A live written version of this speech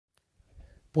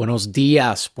Buenos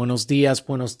dias, buenos dias,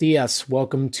 buenos dias.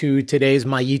 Welcome to today's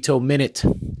Mayito Minute.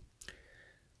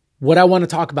 What I want to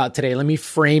talk about today, let me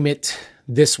frame it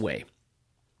this way.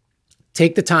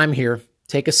 Take the time here,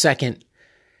 take a second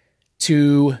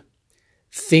to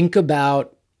think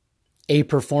about a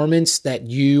performance that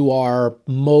you are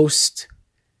most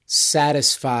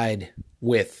satisfied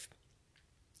with.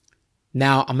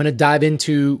 Now, I'm going to dive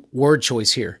into word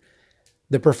choice here.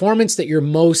 The performance that you're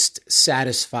most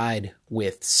satisfied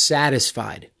with.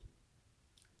 Satisfied.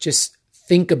 Just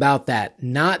think about that.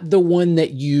 Not the one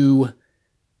that you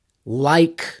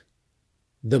like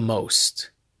the most.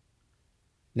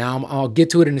 Now, I'll get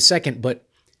to it in a second, but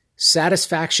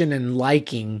satisfaction and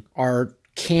liking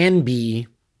can be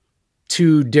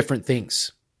two different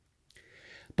things.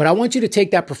 But I want you to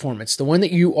take that performance, the one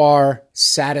that you are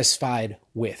satisfied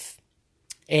with.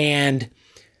 And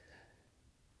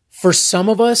for some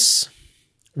of us,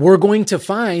 we're going to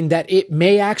find that it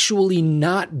may actually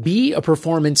not be a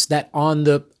performance that on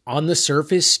the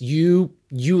surface you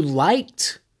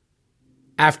liked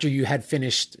after you had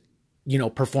finished,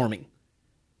 performing.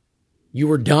 You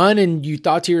were done and you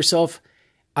thought to yourself,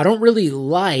 I don't really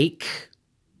like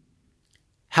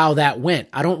how that went.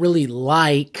 I don't really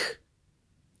like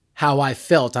how I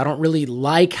felt. I don't really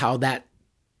like how this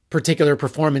particular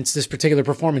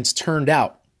performance turned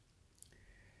out.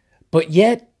 But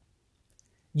yet,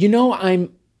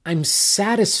 I'm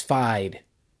satisfied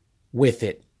with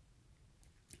it.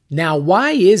 Now,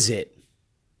 why is it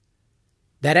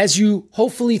that as you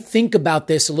hopefully think about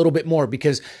this a little bit more,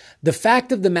 because the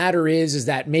fact of the matter is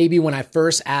that maybe when I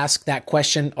first asked that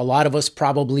question, a lot of us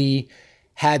probably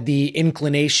had the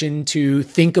inclination to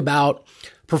think about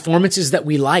performances that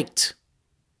we liked,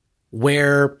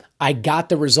 where I got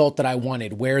the result that I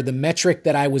wanted, where the metric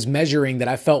that I was measuring that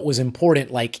I felt was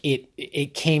important, like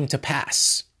it came to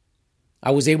pass.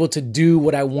 I was able to do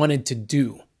what I wanted to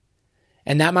do.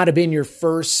 And that might have been your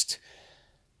first,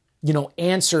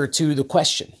 answer to the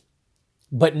question.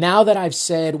 But now that I've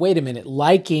said, wait a minute,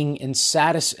 liking a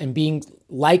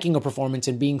performance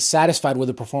and being satisfied with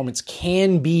a performance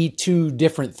can be two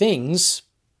different things.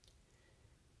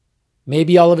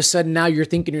 Maybe all of a sudden now you're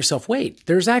thinking to yourself, wait,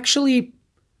 there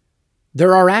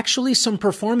are actually some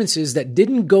performances that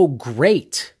didn't go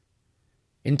great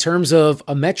in terms of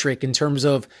a metric, in terms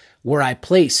of where I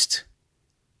placed,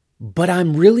 but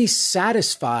I'm really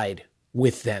satisfied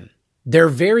with them. They're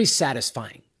very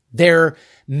satisfying. They're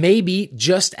maybe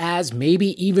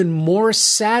even more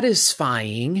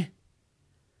satisfying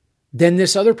than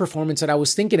this other performance that I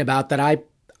was thinking about that I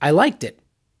liked it.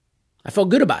 I felt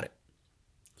good about it.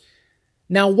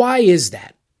 Now, why is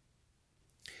that?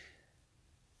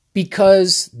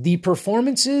 Because the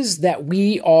performances that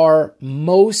we are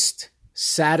most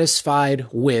satisfied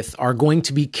with are going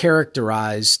to be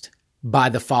characterized by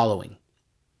the following.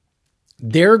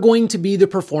 They're going to be the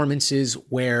performances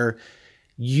where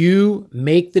you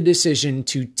make the decision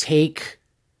to take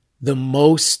the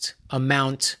most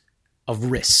amount of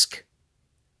risk.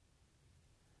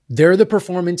 They're the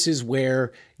performances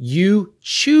where you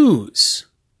choose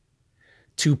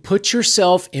to put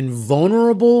yourself in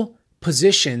vulnerable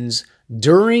positions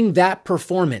during that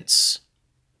performance.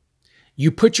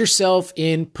 You put yourself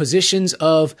in positions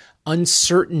of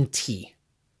uncertainty.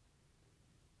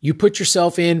 You put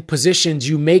yourself in positions,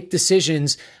 you make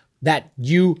decisions that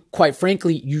quite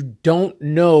frankly, you don't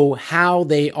know how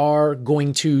they are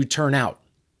going to turn out.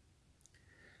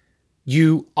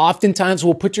 You oftentimes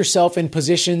will put yourself in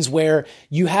positions where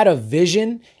you had a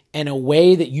vision and a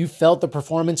way that you felt the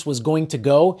performance was going to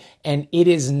go, and it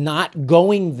is not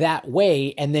going that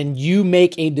way. And then you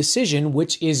make a decision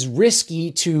which is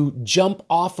risky to jump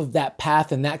off of that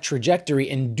path and that trajectory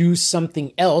and do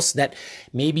something else that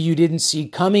maybe you didn't see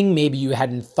coming, maybe you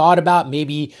hadn't thought about,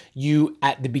 maybe you,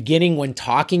 at the beginning when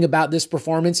talking about this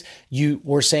performance, you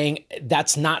were saying,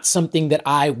 that's not something that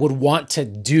I would want to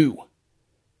do,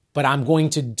 but I'm going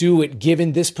to do it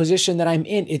given this position that I'm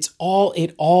in. It all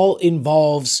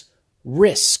involves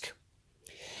risk.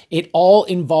 It all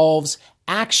involves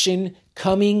action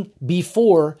coming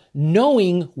before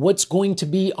knowing what's going to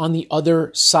be on the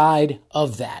other side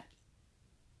of that.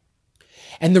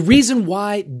 And the reason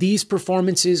why these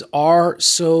performances are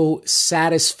so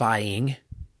satisfying,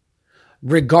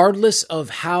 regardless of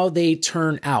how they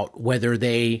turn out, whether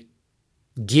they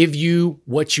give you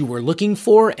what you were looking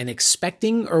for and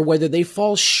expecting, or whether they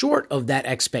fall short of that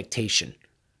expectation.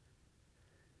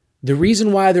 The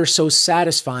reason why they're so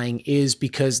satisfying is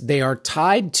because they are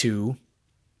tied to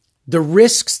the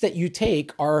risks that you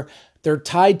take. They're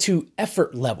tied to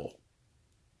effort level.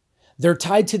 They're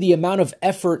tied to the amount of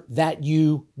effort that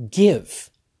you give.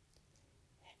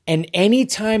 And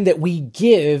anytime that we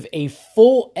give a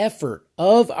full effort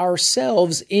of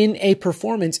ourselves in a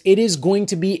performance, it is going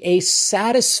to be a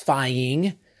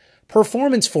satisfying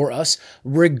performance for us,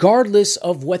 regardless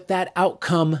of what that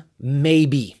outcome may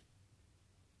be.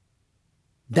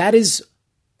 That is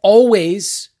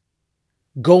always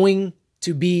going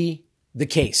to be the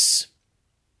case.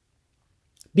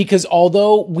 Because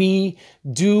although we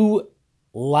do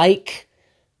like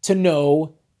to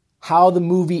know how the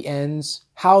movie ends,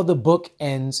 how the book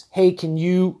ends, hey, can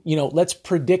let's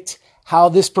predict how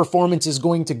this performance is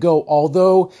going to go.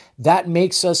 Although that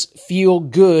makes us feel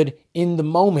good in the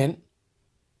moment.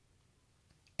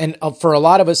 And for a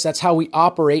lot of us, that's how we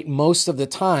operate most of the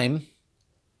time.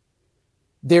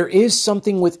 There is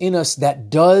something within us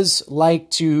that does like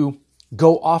to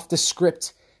go off the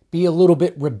script, be a little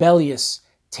bit rebellious,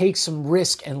 take some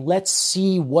risk, and let's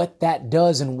see what that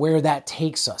does and where that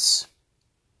takes us.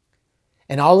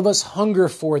 And all of us hunger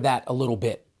for that a little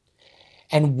bit.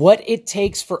 And what it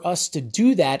takes for us to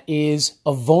do that is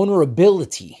a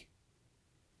vulnerability,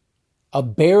 a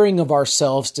bearing of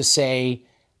ourselves to say,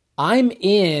 I'm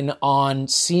in on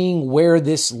seeing where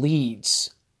this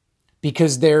leads,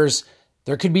 because there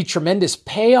could be tremendous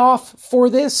payoff for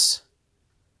this,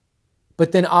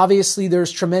 but then obviously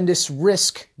there's tremendous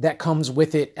risk that comes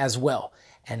with it as well.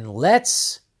 And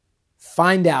let's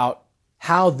find out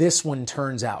how this one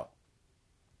turns out.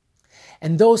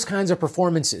 And those kinds of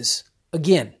performances,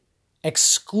 again,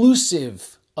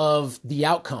 exclusive of the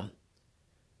outcome,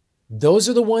 those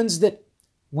are the ones that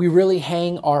we really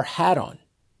hang our hat on.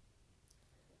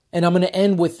 And I'm going to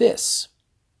end with this.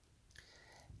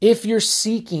 If you're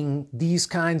seeking these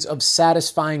kinds of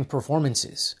satisfying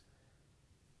performances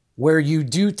where you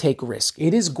do take risk,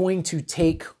 it is going to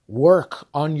take work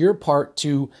on your part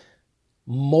to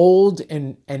mold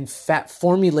and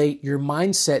formulate your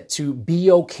mindset to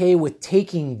be okay with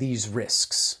taking these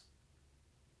risks.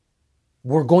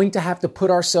 We're going to have to put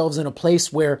ourselves in a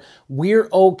place where we're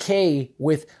okay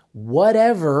with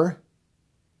whatever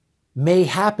may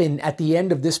happen at the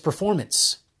end of this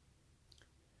performance.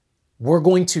 We're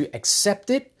going to accept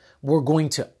it. We're going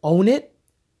to own it.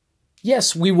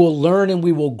 Yes, we will learn and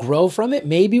we will grow from it.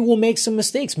 Maybe we'll make some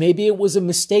mistakes. Maybe it was a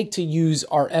mistake to use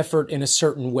our effort in a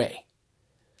certain way.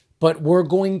 But we're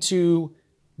going to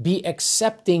be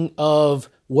accepting of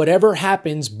whatever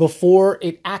happens before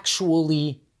it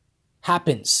actually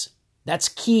happens. That's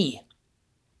key.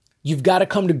 You've got to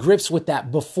come to grips with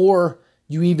that before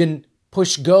you even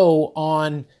push go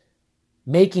on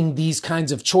making these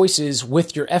kinds of choices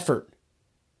with your effort.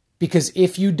 Because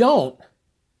if you don't,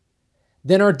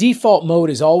 then our default mode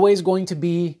is always going to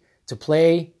be to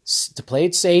play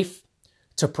it safe,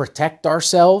 to protect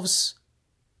ourselves,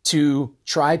 to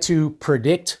try to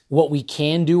predict what we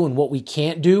can do and what we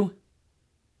can't do.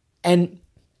 And,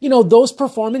 those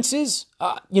performances,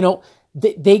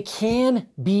 they can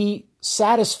be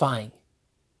satisfying.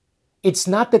 It's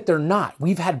not that they're not.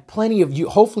 We've had plenty of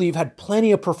hopefully you've had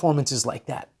plenty of performances like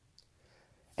that.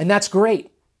 And that's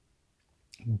great.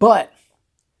 But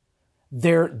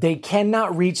they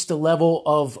cannot reach the level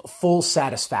of full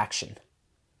satisfaction.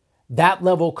 That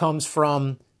level comes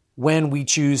from when we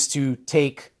choose to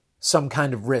take some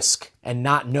kind of risk and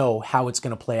not know how it's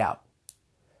going to play out.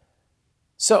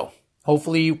 So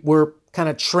hopefully we're kind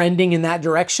of trending in that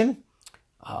direction.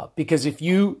 Because if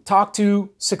you talk to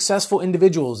successful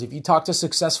individuals, if you talk to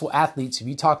successful athletes, if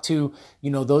you talk to,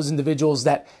 those individuals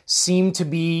that seem to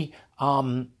be,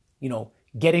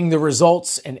 getting the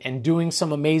results and doing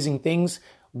some amazing things,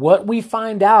 what we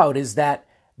find out is that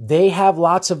they have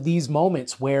lots of these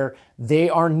moments where they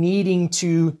are needing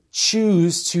to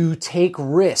choose to take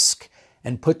risk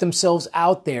and put themselves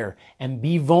out there and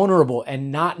be vulnerable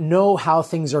and not know how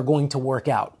things are going to work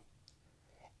out.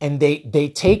 And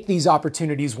they take these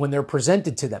opportunities when they're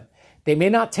presented to them. They may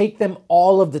not take them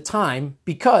all of the time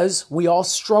because we all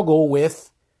struggle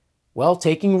with,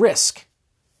 taking risk.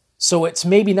 So it's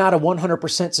maybe not a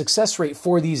 100% success rate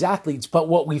for these athletes, but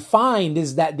what we find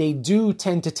is that they do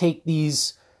tend to take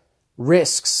these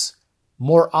risks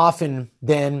more often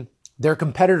than their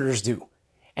competitors do.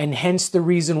 And hence the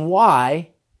reason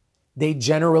why they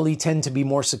generally tend to be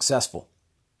more successful.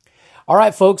 All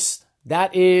right, folks.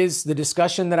 That is the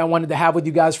discussion that I wanted to have with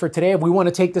you guys for today. If we want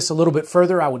to take this a little bit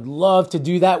further, I would love to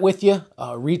do that with you.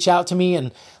 Reach out to me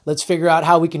and let's figure out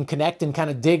how we can connect and kind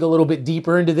of dig a little bit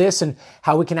deeper into this and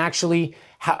how we can actually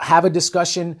have a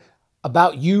discussion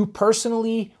about you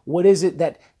personally. What is it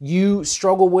that you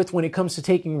struggle with when it comes to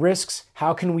taking risks?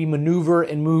 How can we maneuver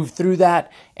and move through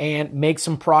that and make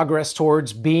some progress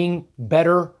towards being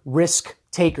better risk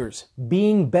takers?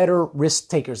 Being better risk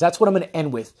takers. That's what I'm going to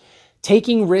end with.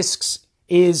 Taking risks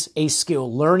is a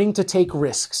skill. Learning to take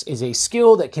risks is a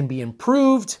skill that can be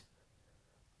improved.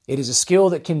 It is a skill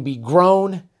that can be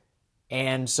grown.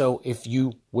 And so if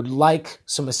you would like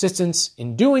some assistance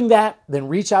in doing that, then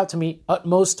reach out to me,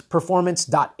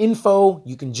 utmostperformance.info.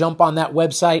 You can jump on that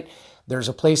website. There's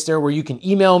a place there where you can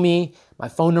email me. My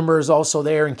phone number is also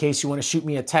there in case you want to shoot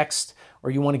me a text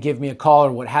or you want to give me a call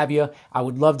or what have you. I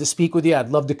would love to speak with you. I'd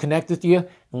love to connect with you,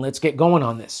 and let's get going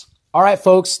on this. All right,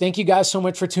 folks. Thank you guys so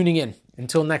much for tuning in.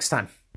 Until next time.